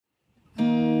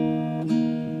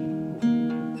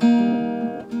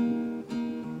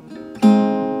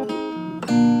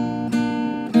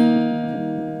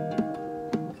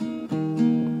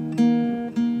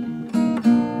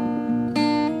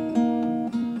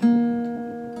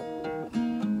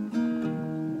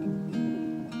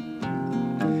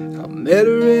met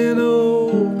her in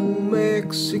old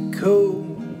Mexico.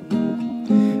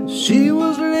 She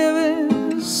was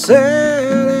living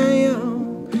sad and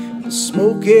young in a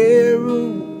smoky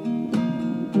room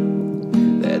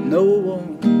that no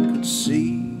one could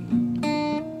see.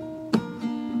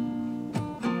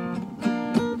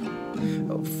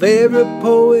 Her favorite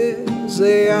poets,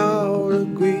 they all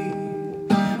agree,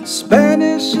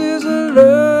 Spanish is a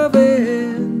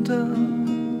loving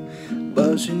tongue,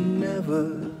 but she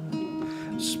never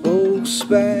spoke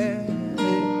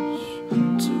Spanish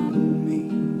to me.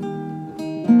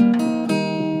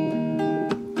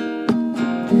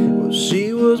 Well,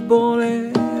 she was born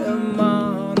in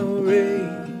Monterey.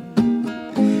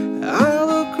 All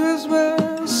the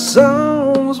Christmas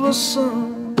songs were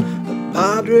sung, the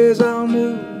Padres all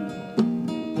knew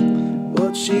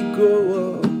what she'd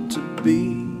grow up to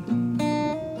be.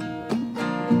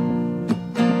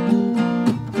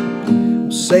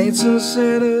 Saints and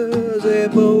sinners, they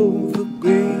both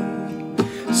agree,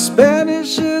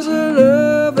 Spanish is a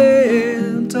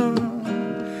loving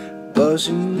tongue, but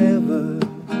she never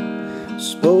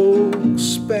spoke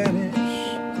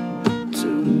Spanish to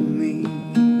me.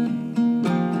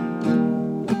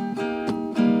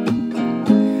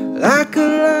 Like a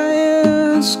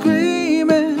lion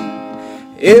screaming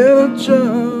in a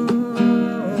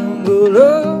jungle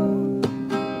love,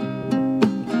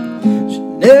 she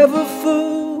never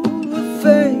fooled the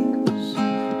things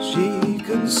she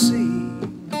could see.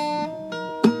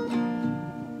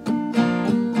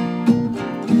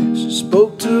 She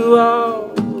spoke to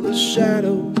all the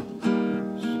shadows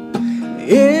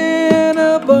in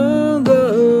a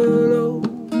bungalow,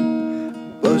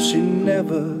 but she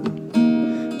never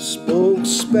spoke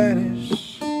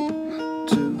Spanish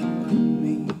to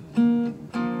me.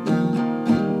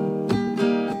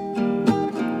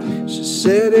 She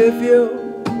said, if you're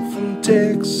from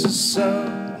Texas,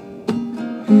 son,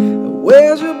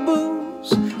 where's your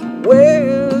booze,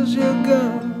 where's your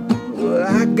gun? Well,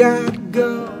 I got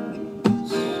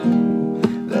guns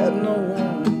that no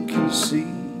one can see.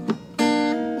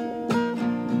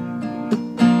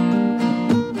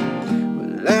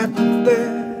 Well, after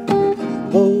that,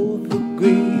 both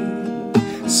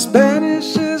agreed,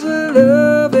 Spanish is a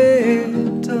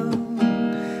loving tongue,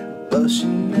 but she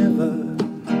never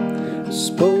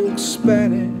spoke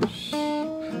Spanish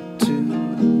to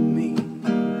me.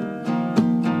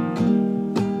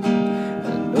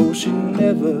 I know she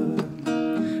never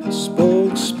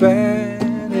spoke Spanish